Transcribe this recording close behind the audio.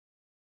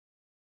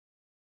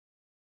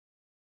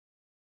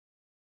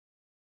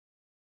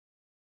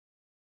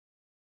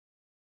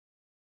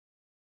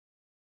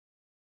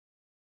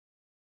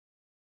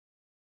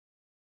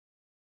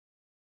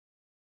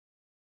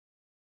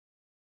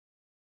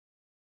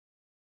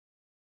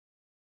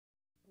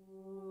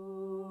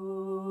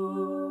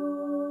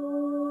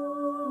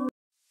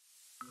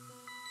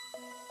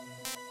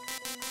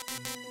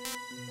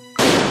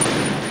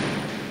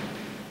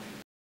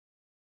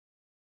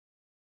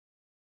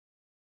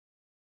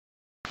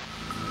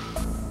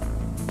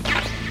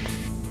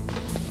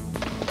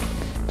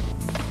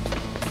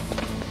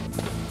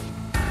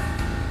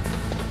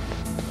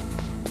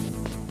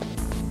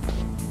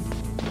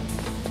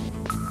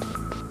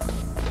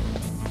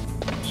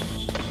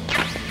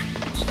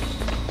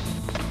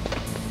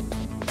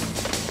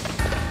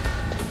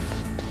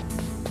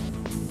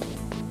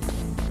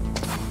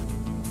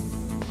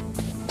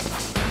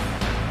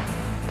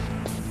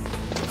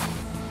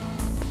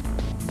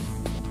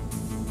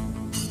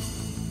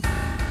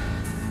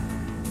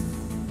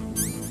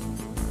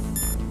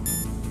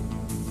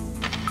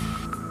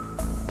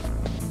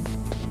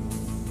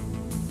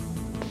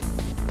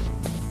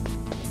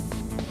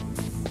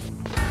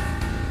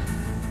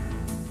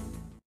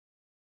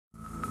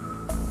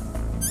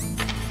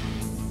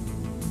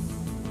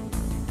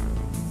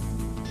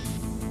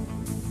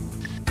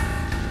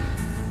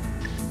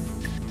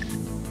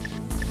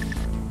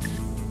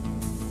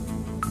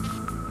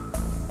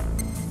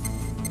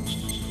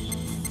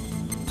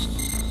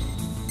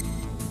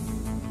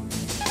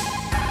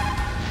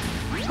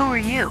Who are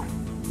you?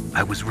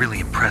 I was really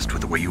impressed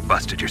with the way you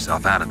busted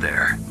yourself out of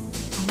there.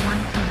 The one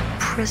from the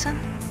prison?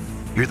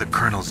 You're the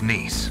Colonel's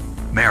niece,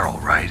 Meryl,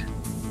 right?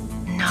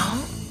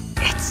 No,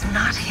 it's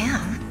not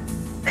him.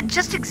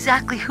 Just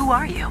exactly who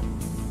are you?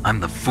 I'm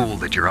the fool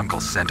that your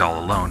uncle sent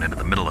all alone into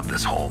the middle of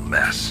this whole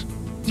mess.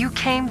 You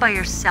came by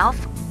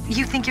yourself?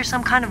 You think you're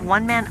some kind of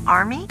one-man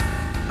army?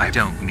 I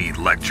don't need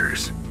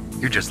lectures.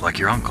 You're just like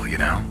your uncle, you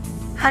know?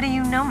 How do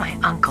you know my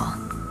uncle?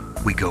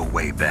 We go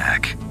way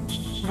back.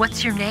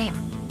 What's your name?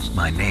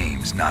 My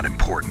name's not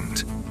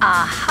important.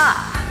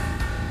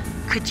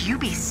 Aha! Could you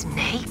be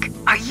Snake?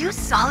 Are you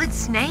Solid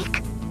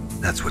Snake?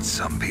 That's what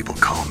some people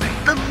call me.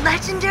 The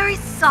legendary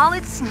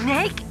Solid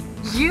Snake?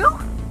 You?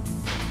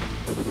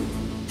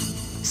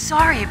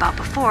 Sorry about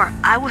before.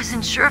 I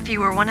wasn't sure if you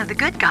were one of the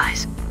good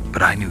guys.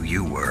 But I knew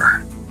you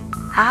were.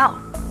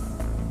 How?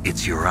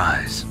 It's your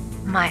eyes.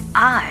 My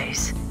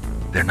eyes?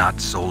 They're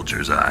not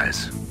soldiers'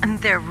 eyes. And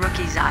they're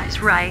rookies' eyes,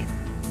 right?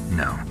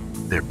 No,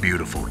 they're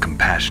beautiful,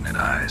 compassionate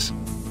eyes.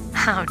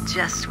 Oh,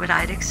 just what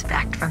I'd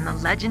expect from the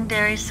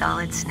legendary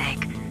Solid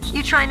Snake.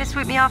 You trying to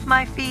sweep me off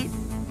my feet?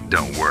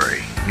 Don't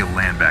worry, you'll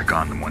land back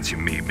on them once you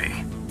meet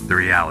me. The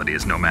reality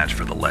is no match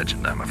for the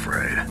legend, I'm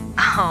afraid.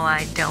 Oh,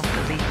 I don't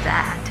believe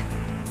that.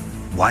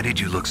 Why did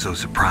you look so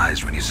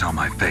surprised when you saw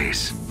my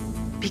face?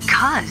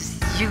 Because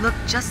you look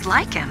just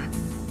like him.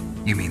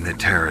 You mean the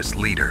terrorist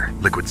leader,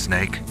 Liquid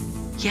Snake?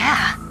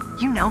 Yeah,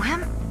 you know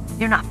him?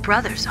 You're not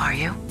brothers, are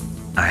you?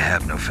 I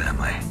have no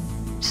family.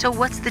 So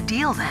what's the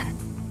deal then?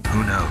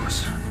 Who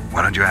knows?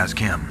 Why don't you ask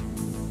him?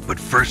 But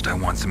first I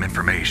want some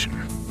information.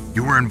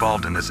 You were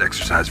involved in this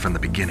exercise from the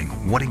beginning.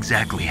 What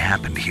exactly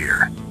happened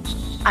here?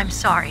 I'm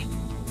sorry.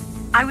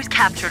 I was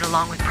captured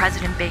along with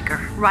President Baker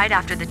right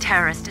after the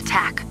terrorist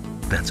attack.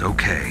 That's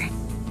okay.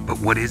 But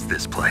what is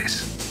this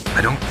place?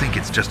 I don't think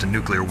it's just a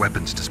nuclear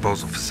weapons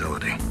disposal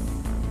facility.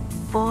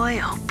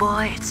 Boy, oh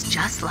boy, it's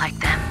just like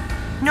them.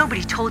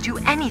 Nobody told you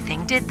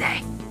anything, did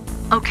they?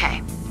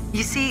 Okay,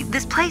 you see,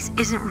 this place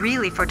isn't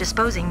really for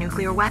disposing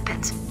nuclear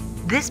weapons.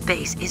 This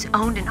base is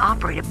owned and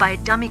operated by a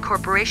dummy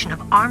corporation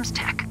of arms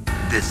tech.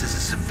 This is a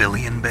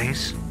civilian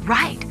base?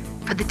 Right,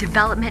 for the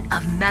development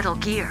of Metal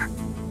Gear.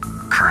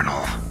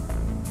 Colonel.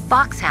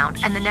 Foxhound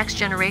and the Next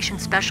Generation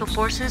Special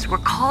Forces were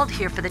called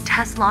here for the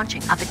test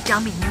launching of a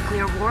dummy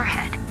nuclear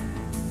warhead.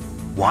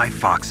 Why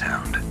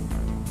Foxhound?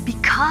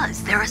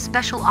 Because they're a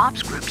special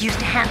ops group used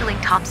to handling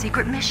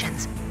top-secret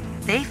missions.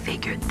 They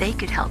figured they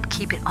could help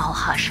keep it all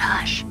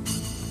hush-hush.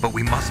 But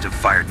we must have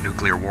fired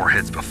nuclear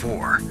warheads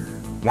before.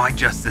 Why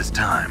just this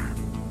time?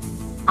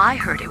 I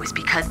heard it was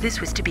because this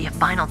was to be a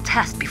final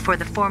test before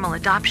the formal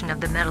adoption of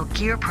the Metal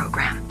Gear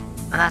program.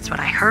 Well, that's what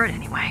I heard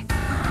anyway.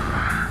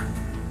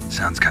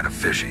 Sounds kind of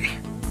fishy.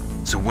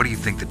 So what do you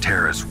think the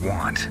terrorists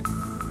want?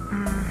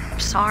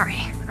 Sorry,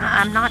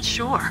 I'm not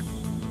sure.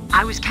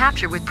 I was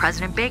captured with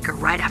President Baker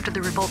right after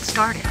the revolt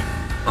started.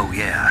 Oh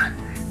yeah,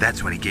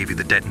 that's when he gave you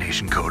the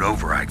detonation code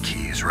override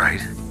keys,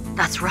 right?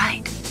 That's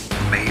right.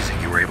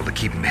 Amazing you were able to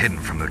keep him hidden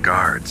from the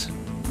guards.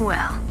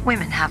 Well,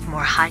 women have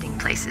more hiding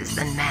places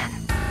than men.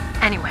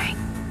 Anyway,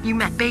 you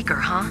met Baker,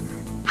 huh?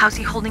 How's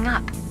he holding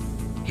up?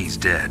 He's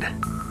dead.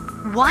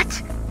 What?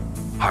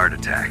 Heart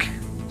attack.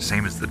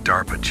 Same as the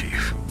DARPA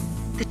chief.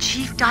 The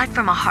chief died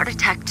from a heart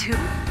attack too?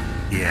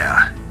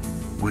 Yeah.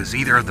 Was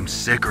either of them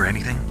sick or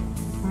anything?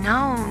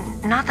 No,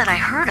 not that I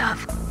heard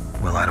of.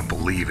 Well, I don't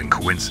believe in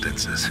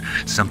coincidences.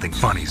 Something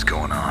funny's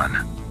going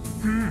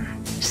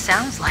on.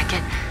 Sounds like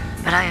it,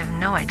 but I have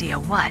no idea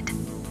what.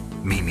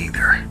 Me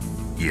neither.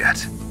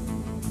 Yet.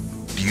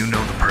 Do you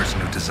know the person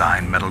who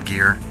designed Metal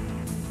Gear?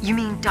 You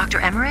mean Dr.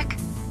 Emmerich?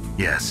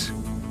 Yes.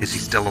 Is he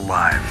still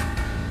alive?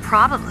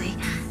 Probably.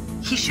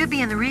 He should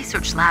be in the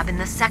research lab in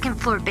the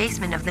second-floor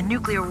basement of the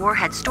nuclear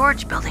warhead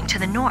storage building to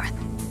the north.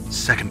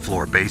 Second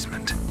floor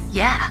basement?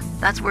 Yeah,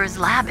 that's where his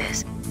lab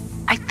is.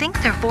 I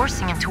think they're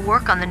forcing him to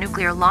work on the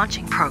nuclear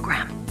launching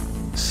program.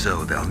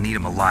 So they'll need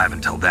him alive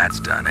until that's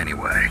done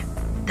anyway.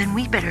 Then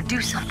we better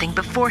do something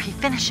before he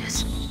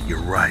finishes.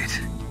 You're right.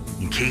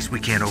 In case we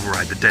can't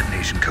override the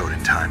detonation code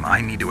in time, I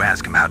need to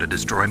ask him how to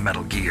destroy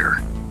Metal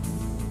Gear.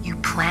 You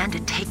plan to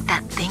take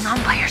that thing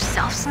on by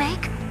yourself,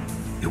 Snake?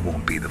 It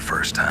won't be the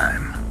first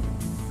time.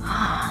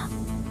 Oh.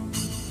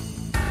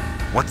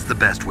 What's the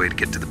best way to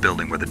get to the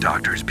building where the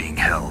doctor is being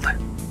held?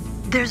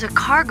 There's a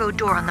cargo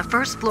door on the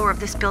first floor of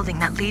this building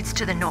that leads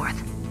to the north.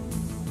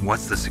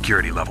 What's the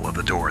security level of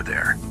the door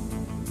there?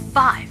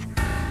 5.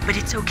 But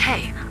it's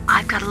okay.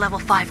 I've got a level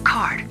 5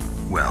 card.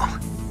 Well,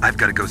 I've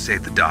got to go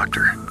save the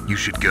doctor. You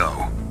should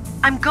go.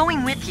 I'm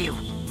going with you.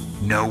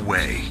 No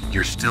way.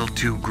 You're still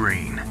too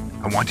green.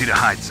 I want you to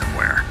hide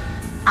somewhere.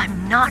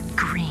 I'm not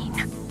green.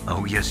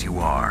 Oh, yes, you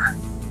are.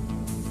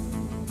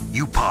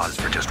 You pause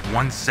for just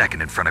 1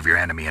 second in front of your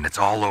enemy and it's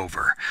all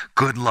over.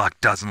 Good luck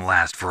doesn't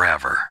last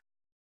forever.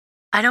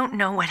 I don't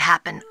know what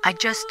happened. I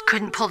just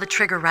couldn't pull the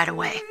trigger right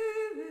away.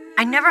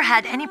 I never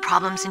had any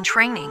problems in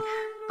training,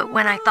 but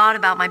when I thought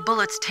about my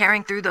bullets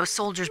tearing through those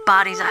soldiers'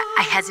 bodies,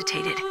 I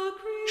hesitated.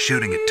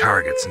 Shooting at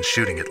targets and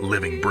shooting at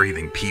living,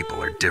 breathing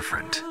people are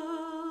different.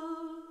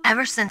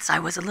 Ever since I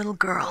was a little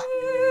girl,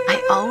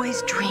 I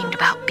always dreamed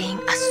about being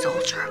a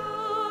soldier.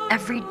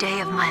 Every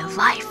day of my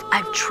life,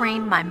 I've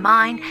trained my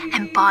mind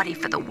and body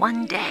for the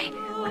one day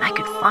when I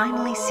could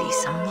finally see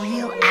some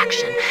real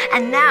action.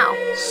 And now...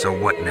 So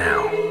what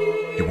now?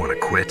 You want to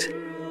quit?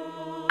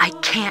 I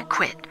can't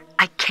quit.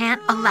 I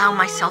can't allow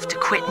myself to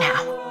quit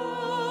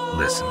now.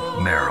 Listen,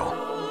 Meryl.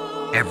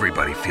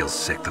 Everybody feels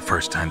sick the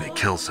first time they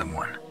kill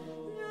someone.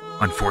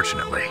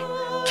 Unfortunately,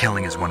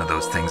 killing is one of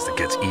those things that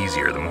gets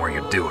easier the more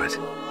you do it.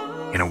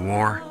 In a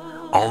war,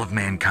 all of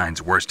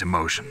mankind's worst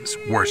emotions,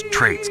 worst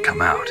traits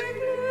come out.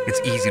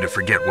 It's easy to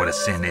forget what a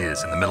sin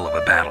is in the middle of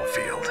a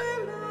battlefield.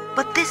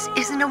 But this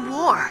isn't a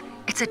war.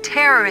 It's a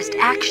terrorist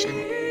action.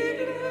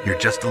 You're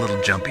just a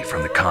little jumpy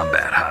from the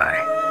combat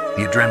high.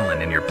 The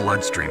adrenaline in your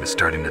bloodstream is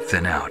starting to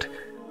thin out.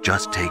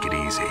 Just take it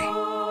easy.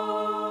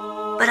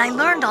 But I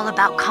learned all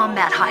about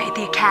combat high at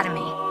the academy.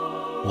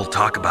 We'll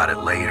talk about it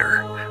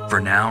later. For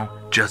now,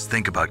 just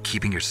think about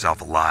keeping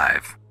yourself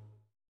alive.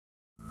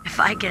 If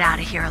I get out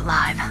of here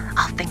alive,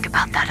 I'll think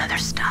about that other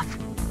stuff.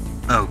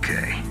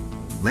 Okay.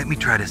 Let me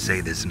try to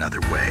say this another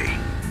way.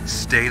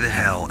 Stay the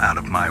hell out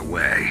of my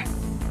way.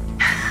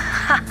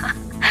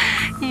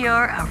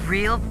 You're a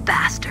real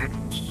bastard,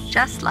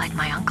 just like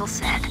my uncle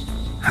said.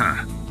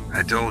 Huh.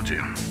 I told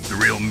you, the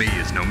real me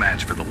is no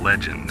match for the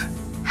legend.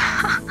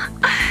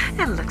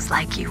 It looks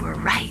like you were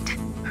right.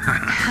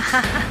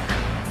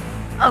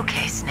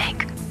 Okay,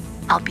 Snake.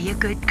 I'll be a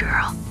good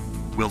girl.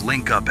 We'll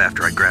link up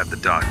after I grab the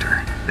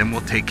doctor. Then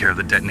we'll take care of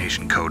the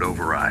detonation code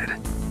override.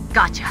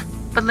 Gotcha.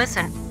 But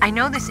listen, I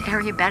know this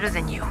area better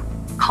than you.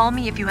 Call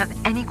me if you have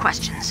any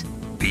questions.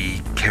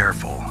 Be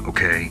careful,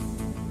 okay?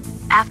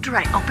 After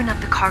I open up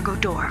the cargo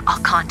door,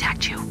 I'll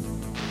contact you.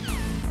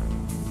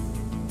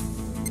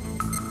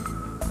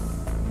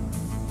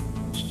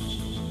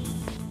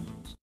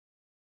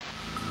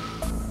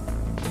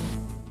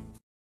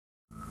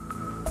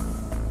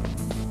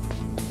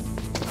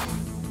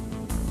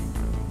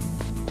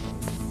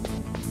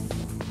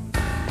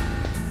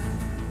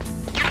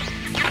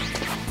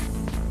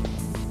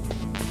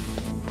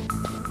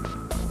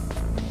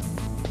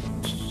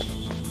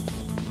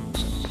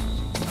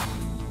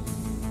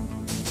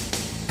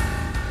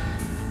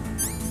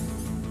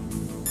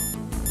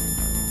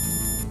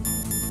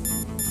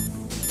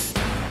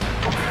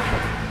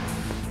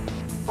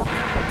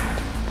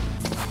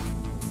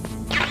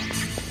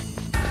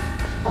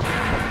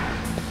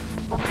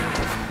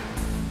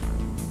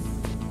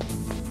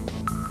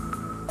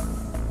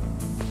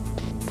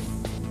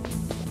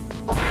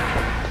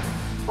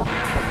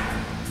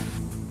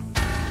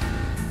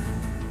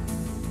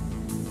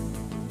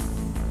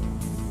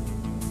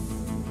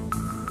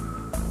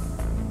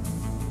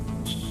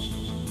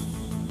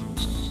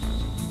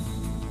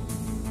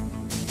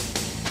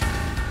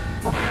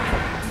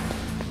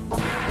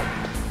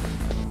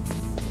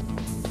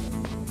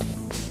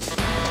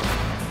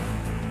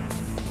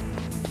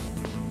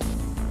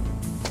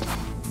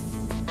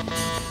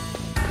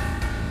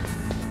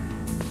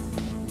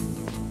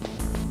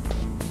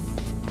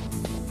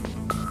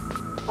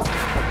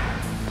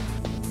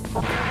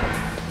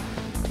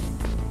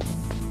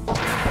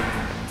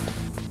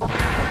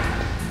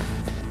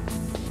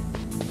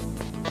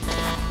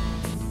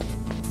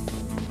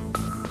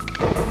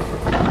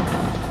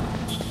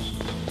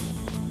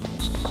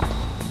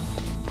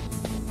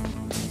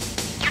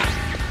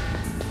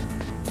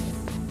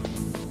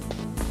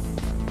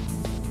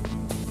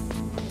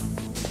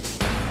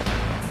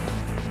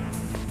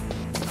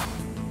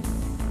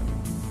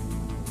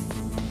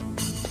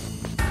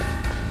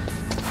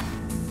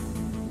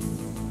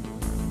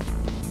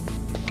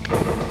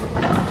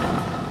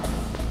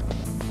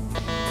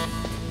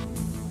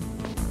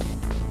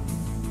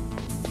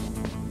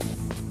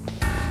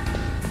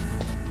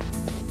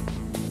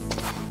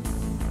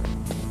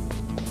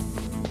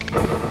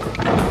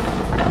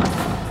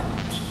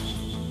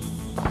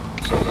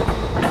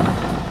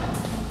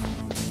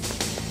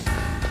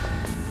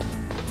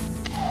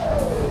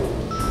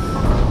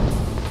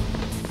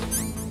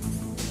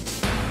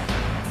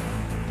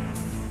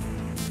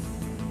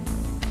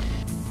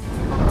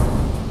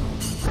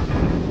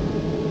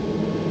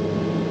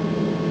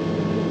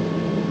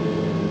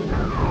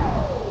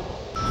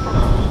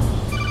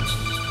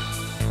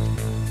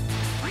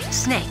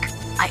 Snake,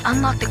 I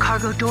unlocked the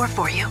cargo door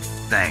for you.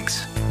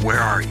 Thanks. Where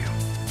are you?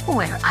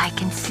 Where I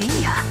can see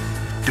ya.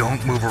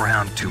 Don't move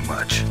around too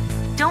much.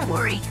 Don't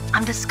worry,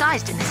 I'm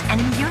disguised in this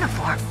enemy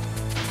uniform.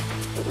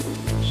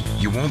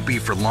 You won't be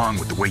for long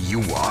with the way you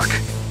walk.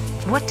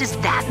 What does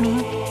that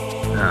mean?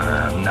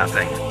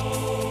 Nothing.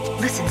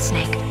 Listen,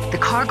 Snake, the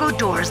cargo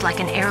door is like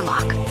an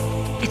airlock.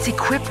 It's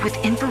equipped with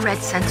infrared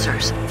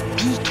sensors.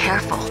 Be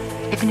careful.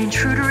 If an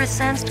intruder is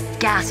sensed,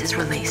 gas is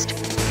released.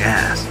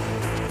 Gas?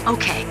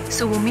 Okay,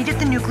 so we'll meet at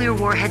the nuclear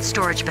warhead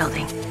storage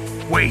building.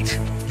 Wait,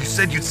 you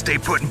said you'd stay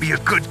put and be a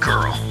good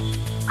girl.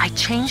 I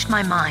changed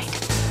my mind.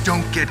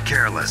 Don't get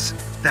careless.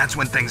 That's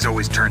when things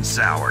always turn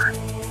sour.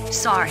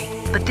 Sorry,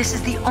 but this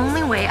is the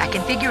only way I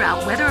can figure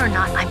out whether or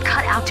not I'm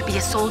cut out to be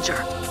a soldier.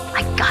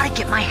 I gotta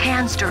get my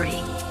hands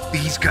dirty.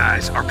 These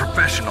guys are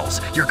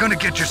professionals. You're gonna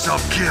get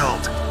yourself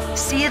killed.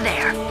 See you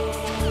there.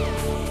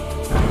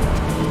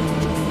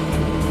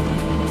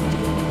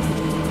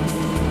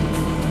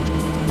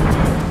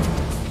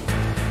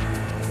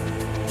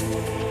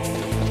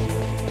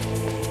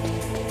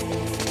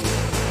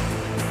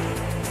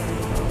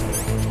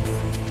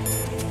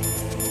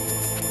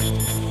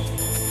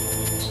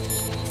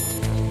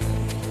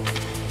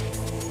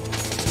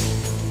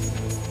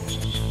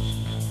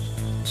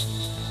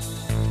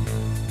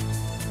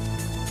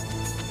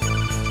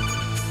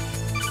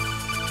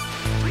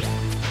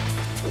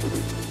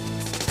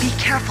 Be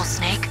careful,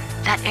 Snake.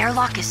 That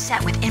airlock is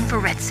set with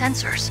infrared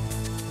sensors.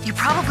 You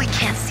probably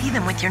can't see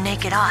them with your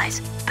naked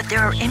eyes, but there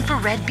are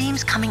infrared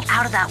beams coming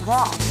out of that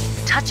wall.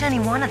 Touch any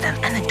one of them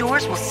and the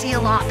doors will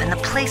seal off and the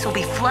place will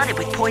be flooded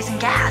with poison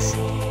gas.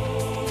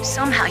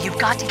 Somehow you've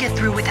got to get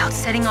through without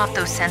setting off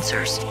those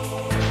sensors.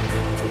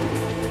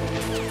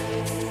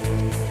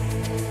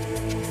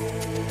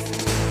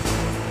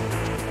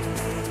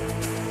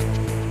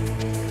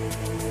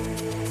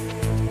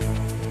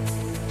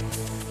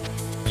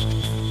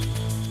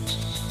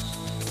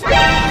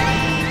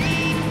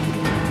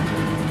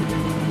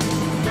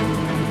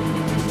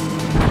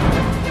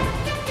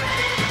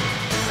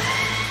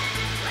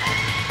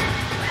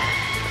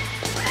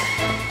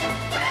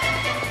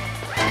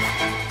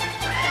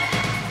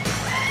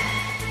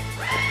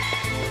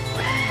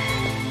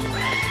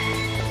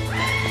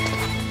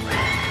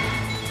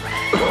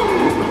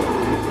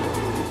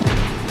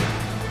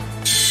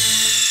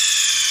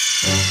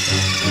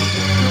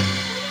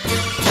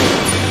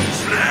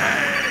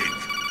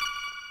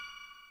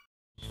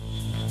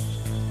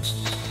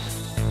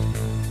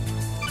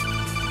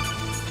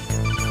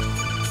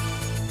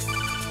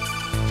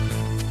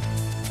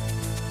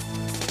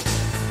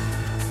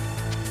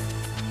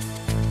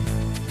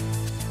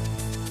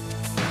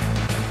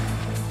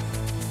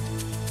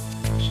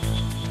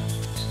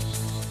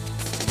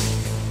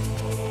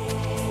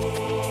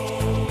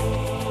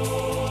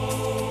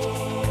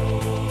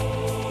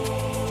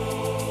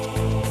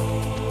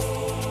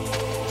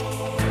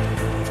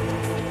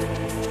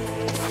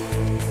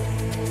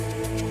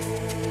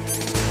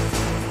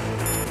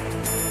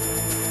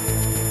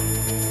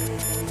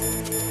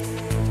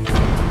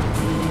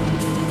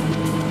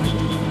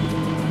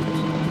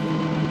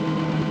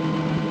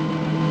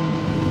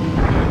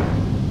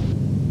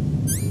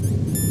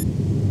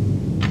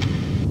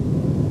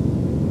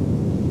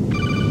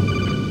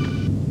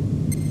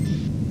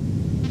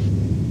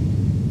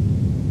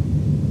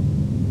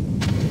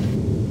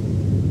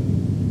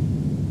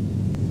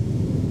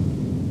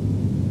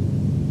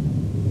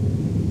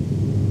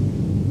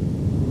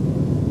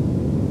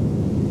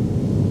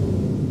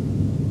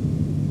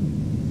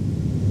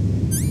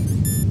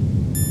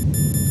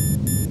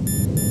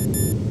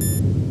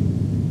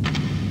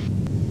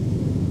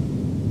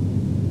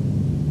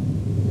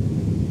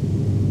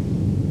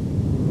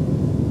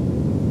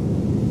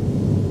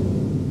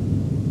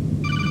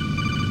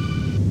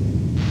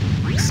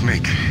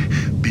 Snake,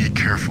 be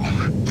careful.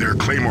 There are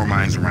claymore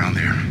mines around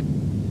there.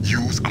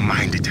 Use a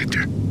mine detector.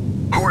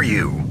 Who are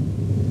you?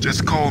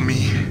 Just call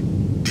me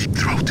Deep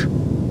Throat.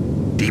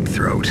 Deep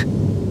Throat?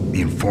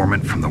 The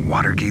informant from the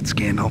Watergate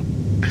scandal?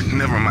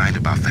 Never mind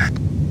about that.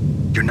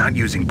 You're not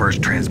using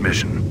burst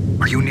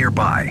transmission. Are you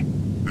nearby?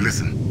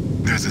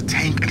 Listen, there's a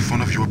tank in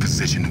front of your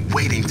position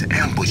waiting to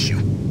ambush you.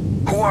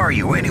 Who are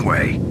you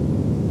anyway?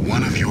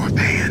 One of your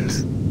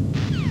fans.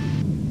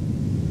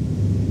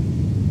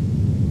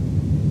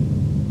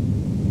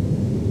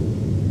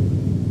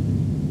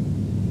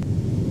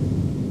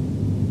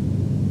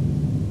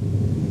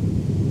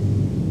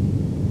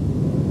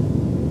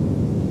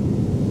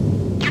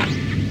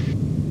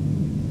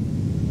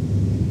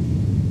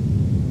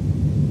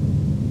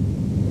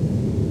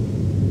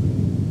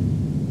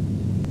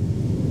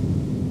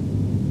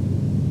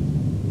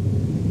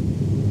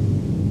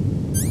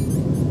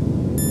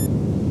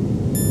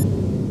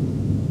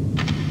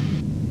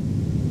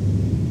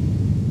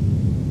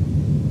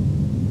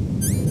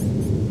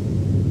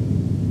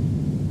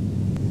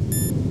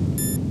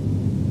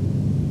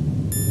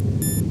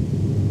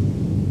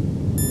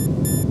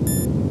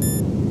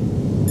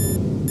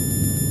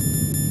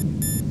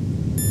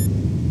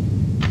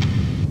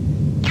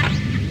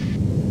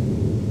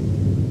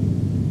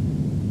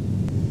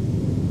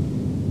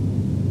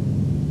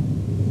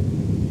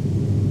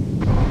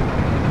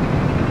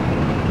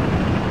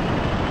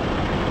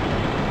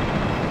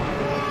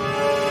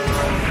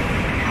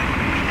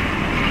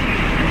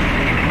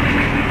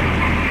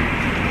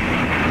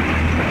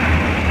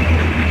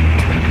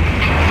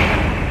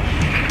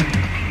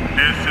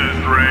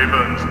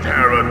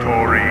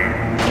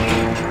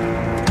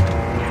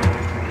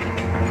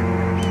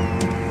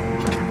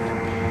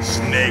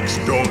 Snakes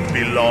don't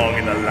belong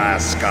in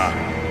Alaska.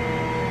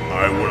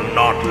 I will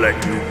not let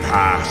you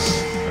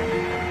pass.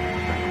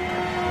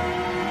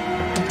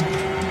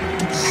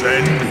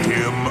 Send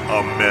him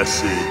a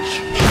message.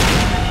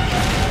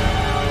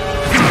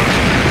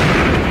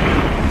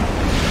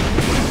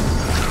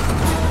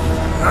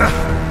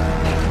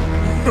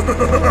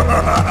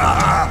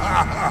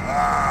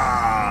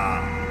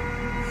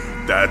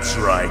 That's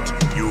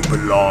right, you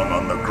belong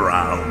on the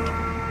ground.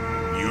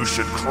 You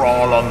should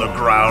crawl on the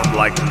ground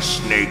like the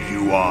snake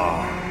you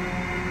are.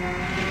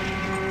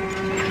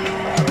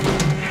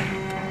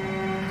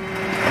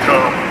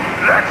 Come,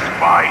 let's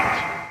fight!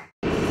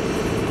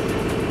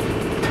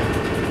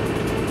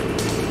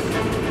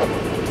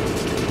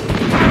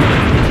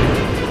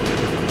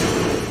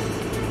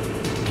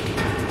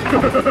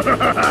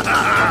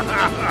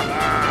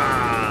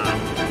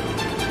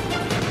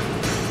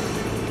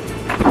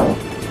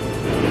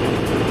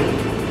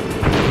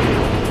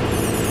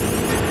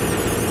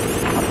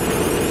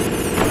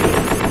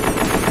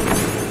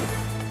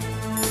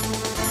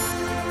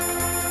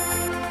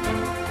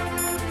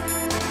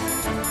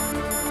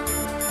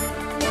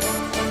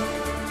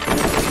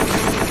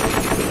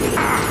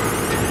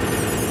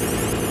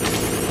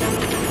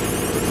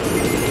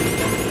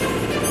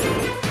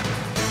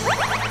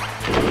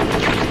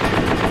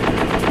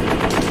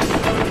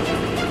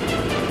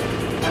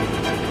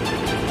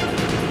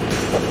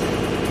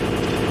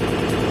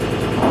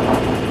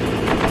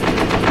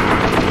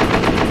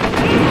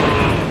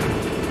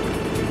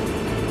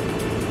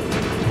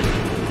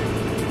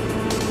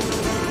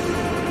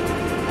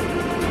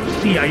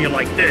 See how you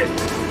like this.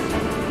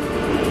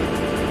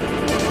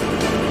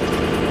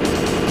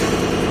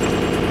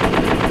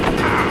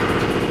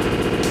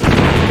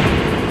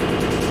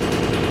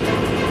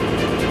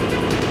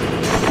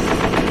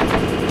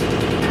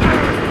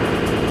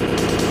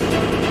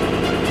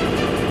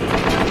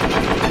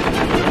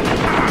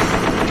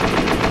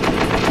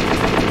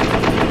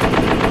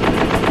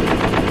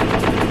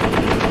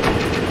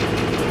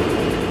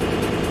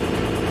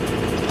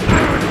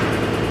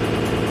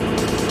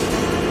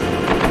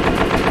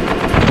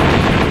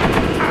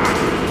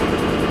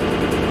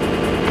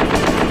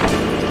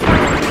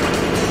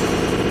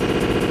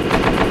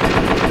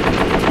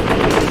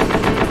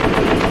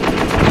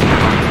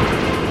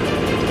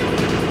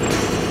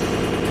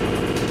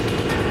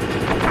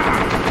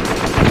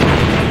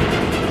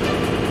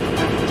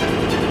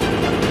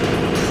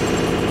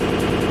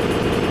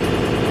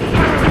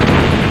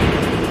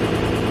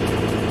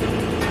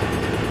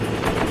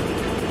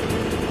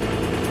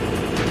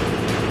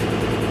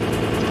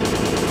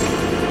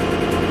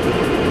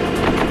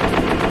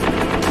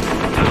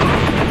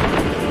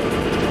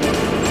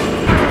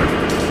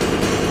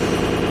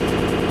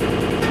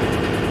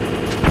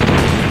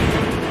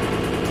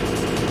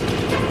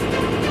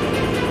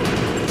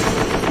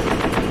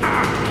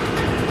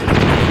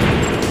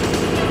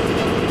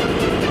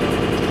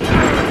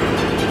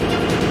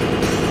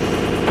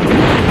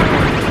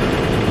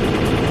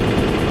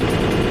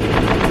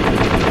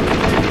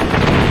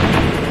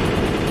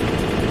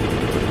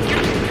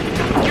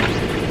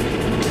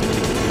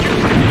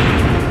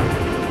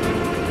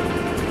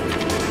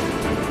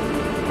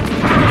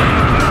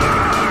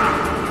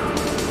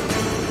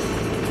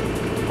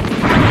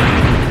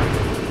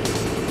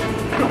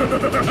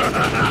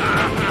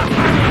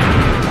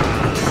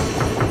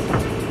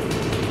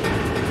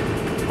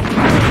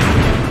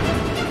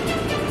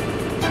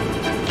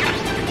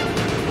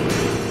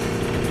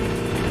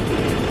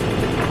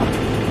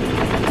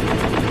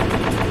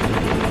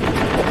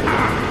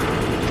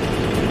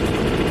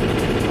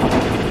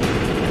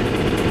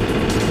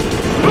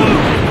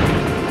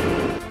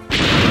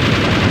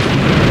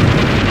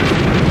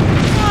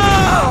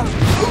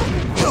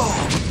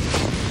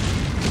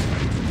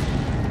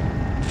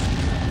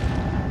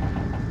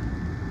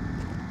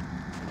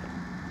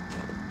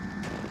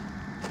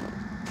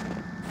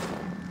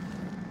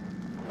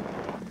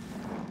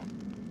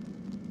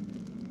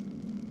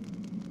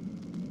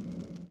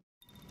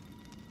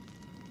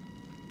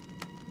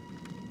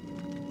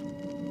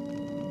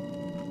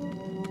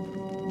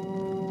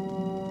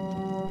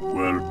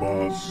 Well,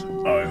 boss,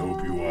 I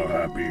hope you are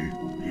happy.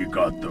 He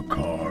got the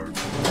card.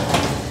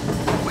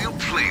 We'll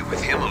play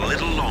with him a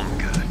little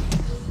longer.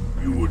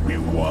 You would be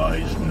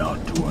wise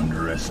not to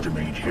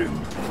underestimate him.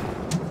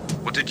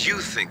 What did you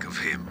think of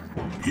him?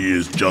 He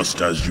is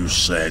just as you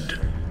said.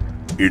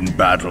 In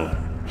battle,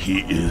 he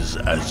is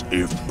as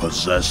if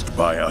possessed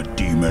by a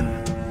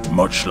demon.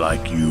 Much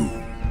like you,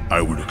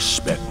 I would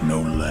expect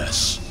no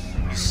less.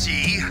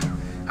 See?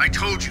 I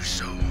told you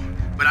so.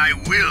 But I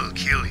will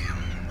kill him.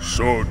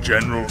 So,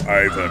 General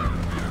Ivan,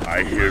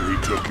 I hear he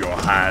took your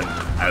hand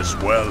as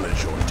well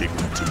as your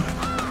dignity.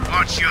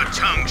 Watch your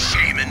tongue,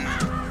 shaman.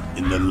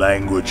 In the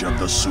language of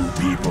the Sioux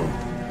people,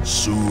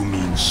 Sioux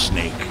means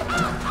snake.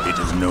 It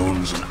is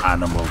known as an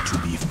animal to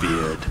be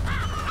feared.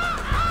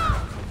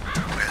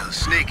 Well,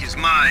 Snake is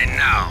mine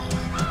now.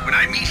 When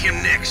I meet him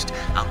next,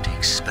 I'll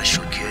take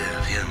special care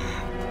of him.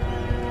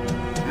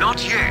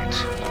 Not yet.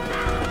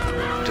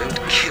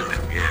 Don't kill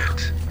him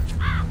yet.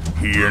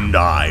 He and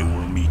I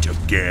will meet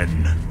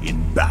again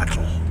in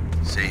battle.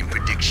 Same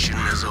prediction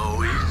as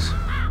always?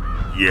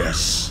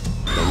 Yes,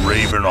 the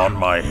raven on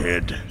my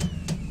head.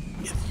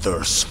 It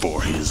thirsts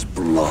for his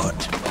blood.